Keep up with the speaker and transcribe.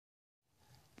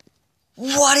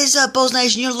What is up, Bowes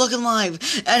Nation? You're looking live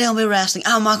at LB Wrestling.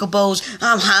 I'm Michael Bowes,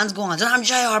 I'm Hans Gwans, and I'm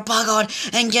JR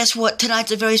Bogard. And guess what?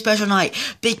 Tonight's a very special night.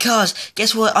 Because,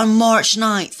 guess what? On March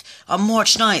 9th,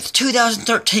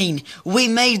 2013, we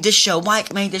made this show.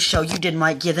 Mike made this show. You did,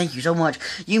 Mike. Yeah, thank you so much.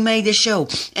 You made this show.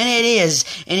 And it is.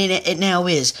 And it now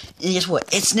is. And guess what?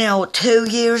 It's now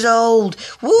 2 years old.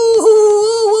 Woo,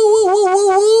 woo, woo, woo, woo,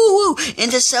 woo, woo.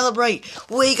 And to celebrate,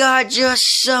 we got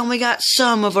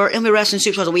some of our LB Wrestling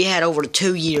superstars that we had over the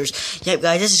 2 years. Yep,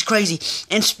 guys, this is crazy.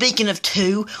 And speaking of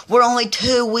 2, we're only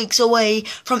 2 weeks away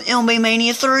from LB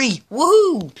Mania 3.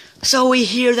 Woohoo! So we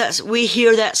hear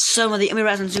that some of the LB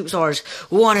Wrestling superstars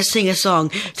want to sing a song.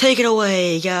 Take it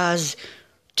away, guys.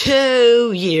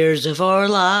 2 years of our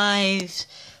lives.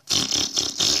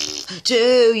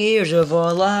 2 years of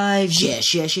our lives.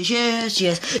 Yes, yes, yes, yes,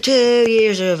 yes. 2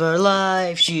 years of our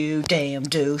lives, you damn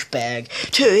douchebag.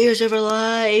 2 years of our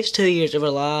lives. 2 years of our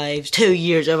lives. 2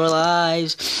 years of our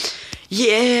lives.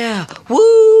 Yeah. Woo,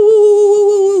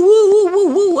 woo, woo, woo,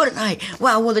 woo, woo. What a night.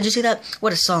 Wow, well, did you see that?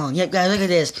 What a song. Yep, guys, look at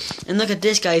this. And look at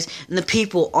this, guys. And the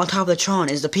people on top of the Tron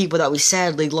is the people that we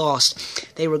sadly lost.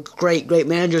 They were great, great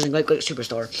managers and great, great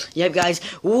superstar. Yep, guys.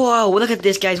 Whoa, look at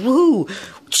this, guys. Woo.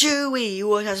 Chewy,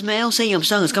 what has male CM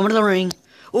Stunk is coming to the ring.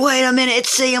 Wait a minute,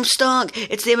 it's CM Stunk.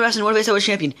 It's the LB Wrestling World Heavyweight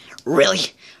Champion.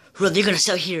 Really? Really, you're going to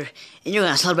sell here and you're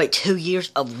going to celebrate 2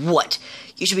 years of what?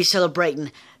 You should be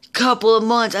celebrating couple of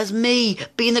months as me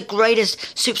being the greatest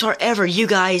superstar ever. You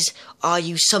guys,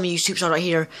 some of you superstars right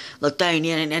here, look, they ain't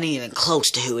even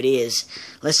close to who it is.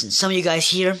 Listen, some of you guys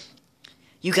here,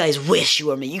 you guys wish you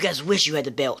were me. You guys wish you had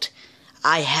the belt.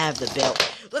 I have the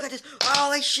belt. Look at this.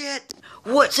 Holy shit.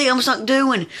 What's CM Stunk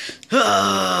doing?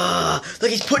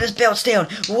 Look, he's putting his belts down.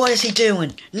 What is he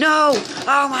doing? No!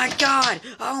 Oh my god!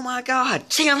 Oh my god!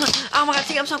 CM Stunk! Oh my god,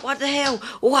 CM Stunk, what the hell?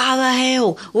 Why the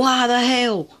hell? Why the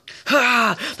hell?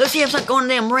 Let's see CM Stunk going on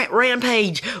damn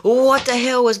rampage. What the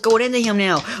hell is going into him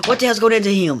now? What the hell's going into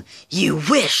him? You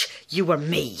wish you were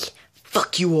me.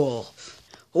 Fuck you all.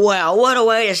 Wow, what a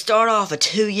way to start off a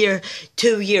 2 year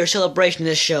celebration of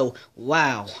this show.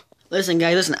 Wow. Listen,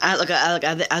 guys, listen.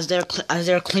 As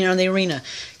they're clearing the arena,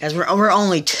 guys, we're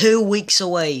only 2 weeks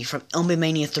away from LB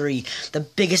Mania 3, the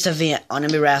biggest event on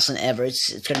LB Wrestling ever.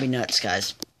 It's gonna be nuts,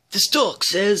 guys. The Stock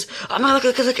says, I'm not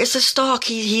looking like it's the Stock.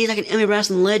 He's like an LB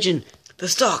Wrestling legend. The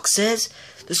Stock says,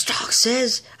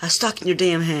 I stalk in your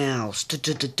damn house.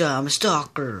 I'm a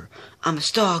stalker. I'm a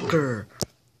stalker.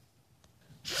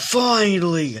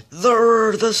 Finally,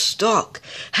 the Stock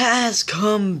has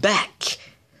come back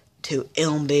to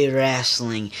LB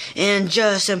Wrestling, and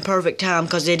just in perfect time,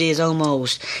 because it is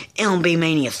almost LB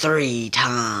Mania 3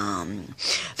 time.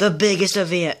 The biggest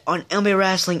event on LB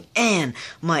Wrestling and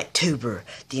Mike Tuber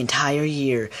the entire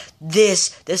year.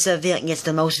 This event gets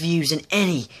the most views in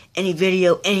any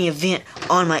video, any event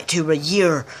on Mike Tuber a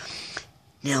year.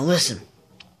 Now listen.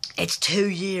 It's 2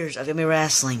 years of LB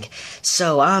Wrestling,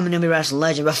 so I'm an LB Wrestling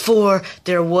legend. Before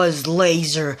there was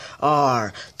Laser,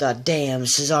 or the damn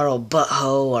Cesaro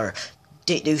Butthole, or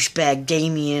douchebag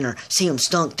Damien, or CM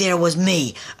Stunk, there was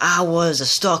me. I was a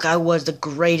Stock. I was the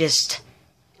greatest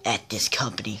at this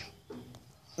company.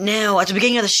 Now, at the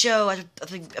beginning of the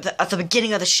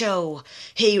show,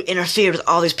 he interfered with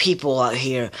all these people out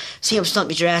here. CM Stunk,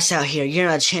 get your ass out here. You're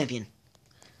not a champion.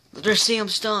 There's CM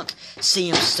Stunk.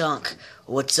 CM Stunk.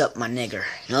 What's up, my nigger?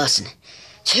 Now listen,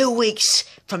 2 weeks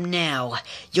from now,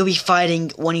 you'll be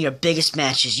fighting one of your biggest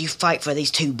matches. You fight for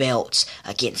these 2 belts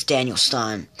against Daniel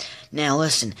Stein. Now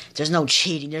listen, there's no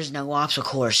cheating, there's no obstacle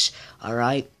course,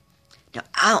 alright? Now,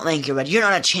 I don't think you're ready. You're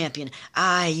not a champion.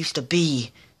 I used to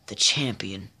be the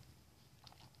champion.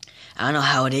 I know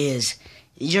how it is.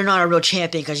 You're not a real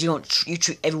champion because you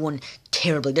treat everyone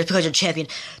terribly. Just because you're a champion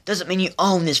doesn't mean you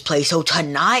own this place. So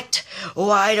tonight,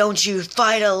 why don't you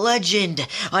fight a legend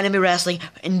on LB Wrestling?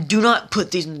 And do not put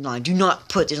these in line. Do not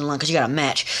put these in line because you got a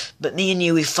match. But me and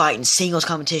you, we fight in singles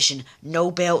competition.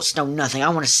 No belts, no nothing. I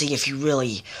want to see if you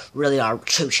really are a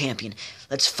true champion.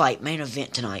 Let's fight. Main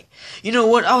event tonight. You know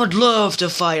what? I would love to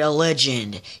fight a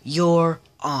legend. You're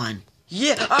on.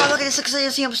 Yeah. Oh, look at this. Look at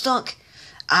this. CM Stunk.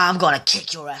 I'm gonna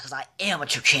kick your ass because I am a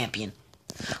true champion.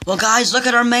 Well, guys, look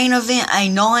at our main event, a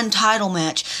non-title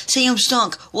match. CM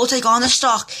Stunk will take on the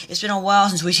Stock. It's been a while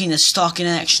since we've seen the Stock in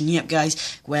action. Yep,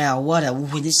 guys. Wow,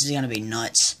 this is gonna be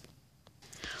nuts.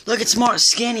 Look, it's Mark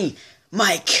Skinny.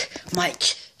 Mike, a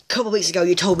couple weeks ago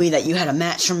you told me that you had a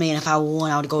match for me, and if I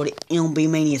won, I would go to LB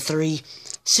Mania 3.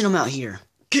 Send him out here.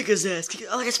 Kick his ass.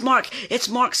 Oh, look, it's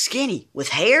Mark Skinny. With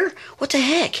hair? What the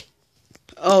heck?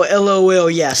 Oh, LOL,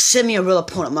 yeah. Send me a real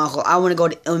opponent, Michael. I want to go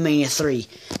to LB Mania 3.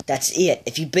 That's it.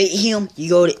 If you beat him, you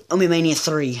go to LB Mania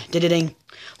 3. Ding.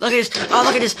 Look at this. Oh,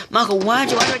 look at this. Michael, why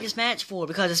did you make this match for?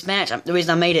 Because this match, the reason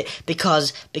I made it,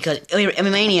 because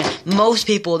MMA Mania, most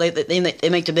people, they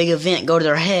make the big event go to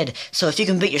their head. So if you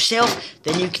can beat yourself,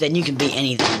 then you can beat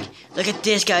anything. Look at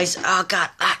this, guys. Oh, God.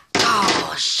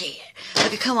 Oh, shit.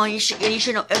 Look, come on. You should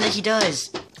know everything he does.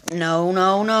 No.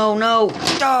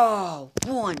 Oh,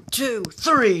 1, 2,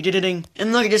 3. Ding.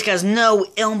 And look at this, guys. No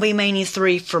LB Mania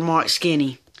 3 for Mark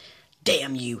Skinny.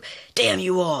 Damn you. Damn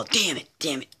you all. Damn it.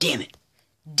 Ding.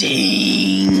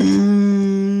 Ding.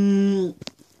 No.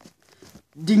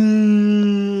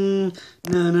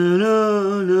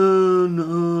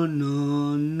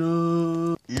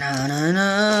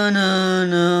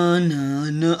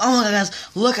 Oh my God, guys.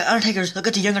 Look at Undertaker's. Look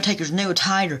at the young Undertaker's new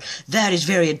attire. That is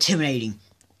very intimidating.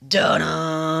 No.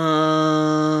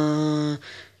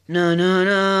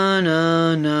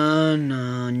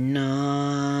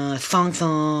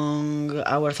 Thong.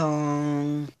 Our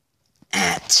thong.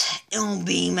 At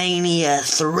LB Mania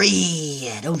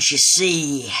 3, don't you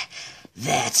see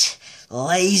that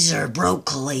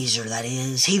Broke Laser, that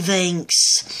is. He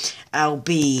thinks I'll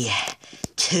be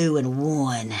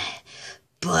 2-1,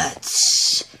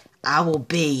 but I will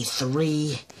be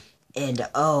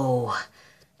 3-0,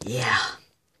 yeah,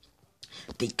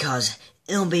 because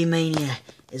LB Mania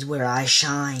is where I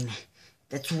shine.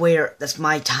 That's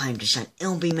my time to shine.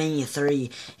 LB Mania 3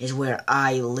 is where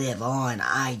I live on.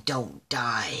 I don't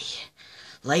die.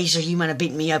 Laser, you might have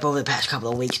beaten me up over the past couple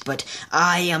of weeks, but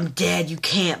I am dead. You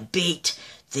can't beat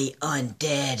the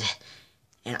undead.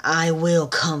 And I will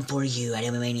come for you at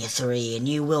LB Mania 3, and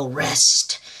you will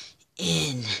rest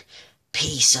in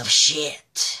piece of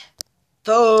shit.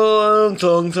 Thong.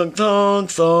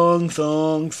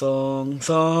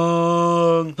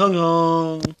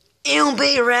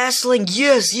 LB Wrestling,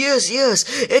 yes,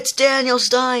 it's Daniel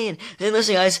Stein. And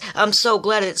listen, guys, I'm so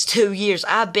glad it's 2 years.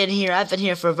 I've been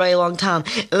here for a very long time.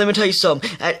 And let me tell you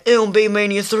something, at LB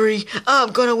Mania 3,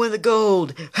 I'm gonna win the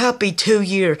gold. Happy 2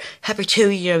 year,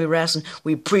 LB Wrestling.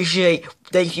 We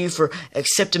thank you for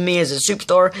accepting me as a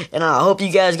superstar, and I hope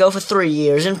you guys go for 3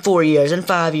 years, and 4 years, and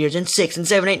 5 years, and 6, and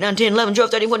 7, 8, 9, 10, 11,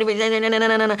 12, 13, 14, 15,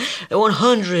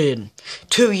 100.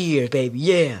 2 years, baby,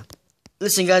 yeah.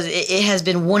 Listen, guys, it has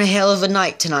been one hell of a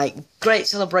night tonight. Great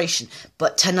celebration,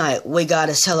 but tonight we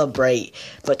gotta celebrate.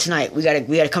 But tonight we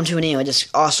gotta come to an end with this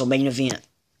awesome main event.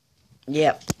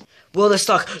 Yep. Will the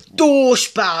stock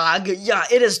douchebag? Yeah,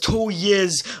 it is 2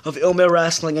 years of LB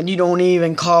Wrestling, and you don't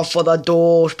even call for the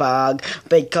douchebag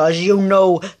because you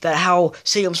know that how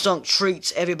CM Punk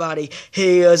treats everybody.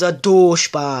 He is a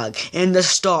douchebag. And the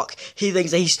stock, he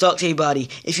thinks that he stalks anybody.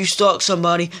 If you stalk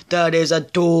somebody, that is a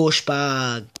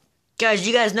douchebag. Guys,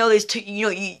 you guys know these two. You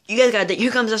guys gotta think.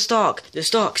 Here comes the Stock. The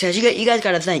Stock says, you guys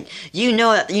gotta think. You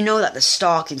know that the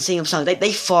Stock and CM Punk,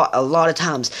 they fought a lot of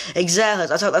times. Exactly.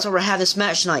 That's why we're having this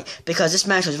match tonight, because this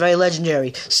match was very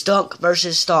legendary. Stunk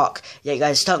versus Stock. Yeah,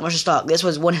 guys, Stunk versus Stock. This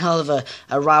was one hell of a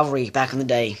rivalry back in the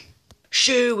day.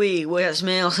 Chewy, we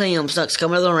smell CM Punk's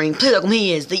coming to the ring. Please welcome,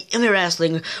 he is the MMA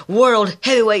Wrestling World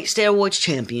Heavyweight Steroids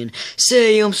Champion,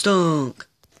 CM Punk.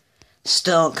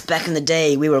 Stunk, back in the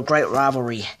day, we were a great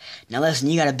rivalry. Now listen,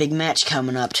 you got a big match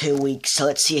coming up 2 weeks, so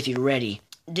let's see if you're ready.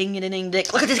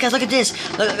 Ding-a-ding-dick. Look at this, guys, look at this.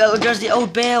 Look, there's the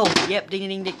old bell. Yep,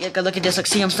 ding-a-ding-dick. Look at this, like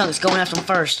CM Stunk is going after him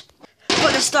first.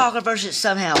 But the Stock reverses it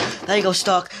somehow. There you go,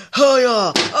 Stock. Oh,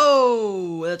 yeah.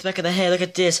 Oh, that's back of the head. Look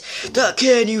at this.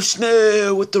 Can you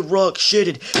smell what the Rock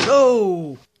shitted?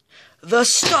 Oh, the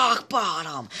Stock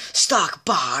Bottom. Stock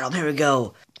Bottom. Here we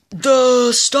go.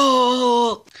 The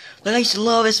Stock. Look, I used to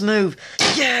love this move.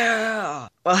 Yeah!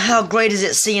 Well, how great is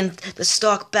it seeing the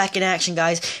Stock back in action,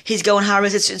 guys? He's going high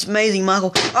risk. It's amazing,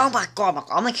 Michael. Oh my God,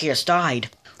 Michael. I'm like he just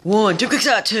died. 1, 2, kicks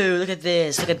out 2. Look at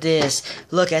this. Look at this,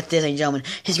 ladies and gentlemen.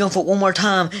 He's going for it one more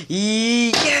time.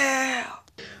 Yeah!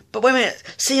 But wait a minute.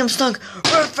 CM Stunk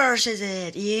reverses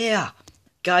it. Yeah.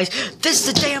 Guys, this is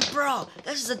a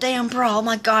damn brawl. Oh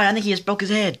my God, I think he just broke his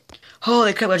head.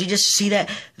 Holy crap, did you just see that?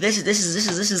 This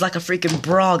is like a freaking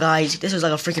brawl, guys. This was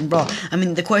like a freaking brawl. I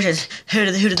mean, the question is, who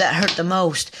did that hurt the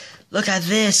most? Look at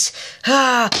this.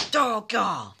 Oh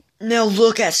God. Now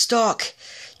look at Stock.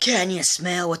 Can you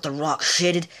smell what the Rock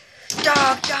shitted?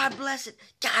 Oh, God bless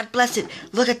it.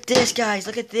 Look at this, guys.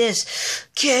 Look at this.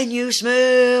 Can you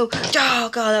smell? Oh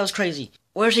God, that was crazy.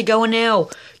 Where's he going now?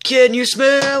 Can you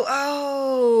smell?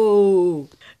 Oh.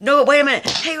 No, wait a minute.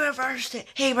 He reversed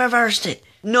it.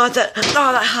 Not that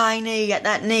high knee,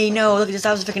 that knee, no, look at this,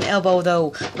 that was a freaking elbow,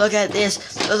 though. Look at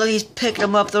this, look, he's picking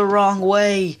him up the wrong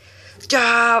way.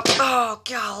 Oh,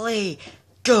 golly.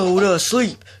 Go to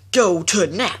sleep, go to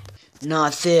nap.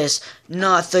 Not this,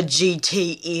 not the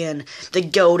GTN, the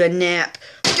go to nap.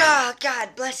 Oh, God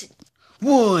bless it.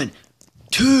 1,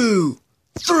 2,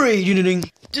 3. Ding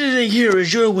ding ding. Here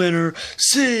is your winner,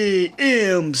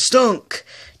 CM Stunk.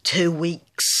 2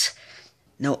 weeks.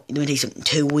 No, let me tell you something.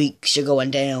 2 weeks, you're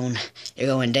going down. You're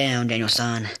going down,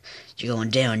 Daniel-san. You're going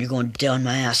down. You're going down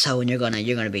my asshole, and you're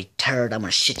gonna be turd. I'm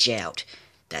gonna shit you out.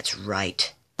 That's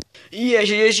right. Yes.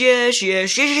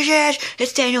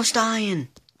 It's Daniel Stein.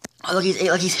 Oh, look,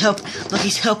 he's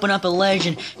helping up a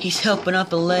legend. He's helping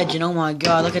up a legend. Oh my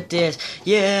God, look at this.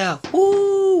 Yeah,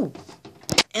 woo!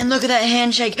 And look at that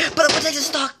handshake. But what's the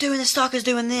stock doing? The stock is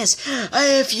doing this.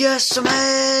 If you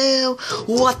smell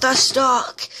what the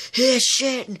stock is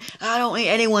shitting, I don't need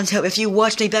anyone's help. If you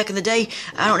watched me back in the day,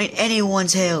 I don't need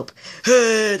anyone's help.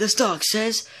 Hey, the stock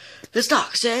says.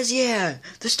 Yeah.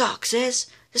 The stock says.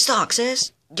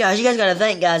 Guys, you guys gotta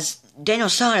think, guys.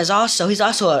 Daniel-san he's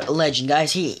also a legend,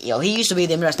 guys. He used to be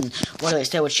the Wrestling World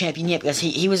Heavyweight Champion, yeah, because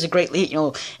he was a great,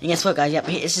 and guess what, guys? Yep,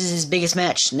 this is his biggest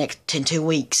match in 2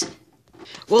 weeks.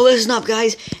 Well, listen up,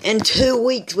 guys. In 2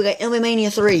 weeks, we got MMA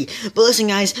Mania 3. But listen,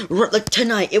 guys, look,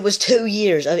 tonight, it was 2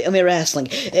 years of MMA wrestling.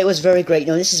 It was very great.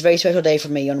 This is a very special day for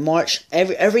me. On March,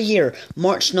 every year,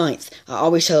 March 9th, I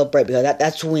always celebrate because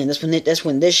that's when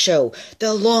this show,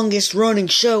 the longest running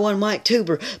show on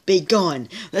MikeTuber, be gone.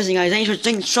 Listen, guys,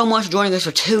 thanks so much for joining us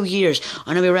for 2 years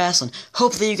on MMA wrestling.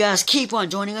 Hopefully, you guys keep on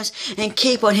joining us and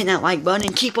keep on hitting that like button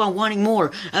and keep on wanting more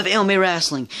of MMA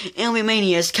wrestling. MMA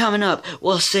Mania is coming up.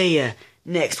 We'll see ya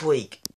next week.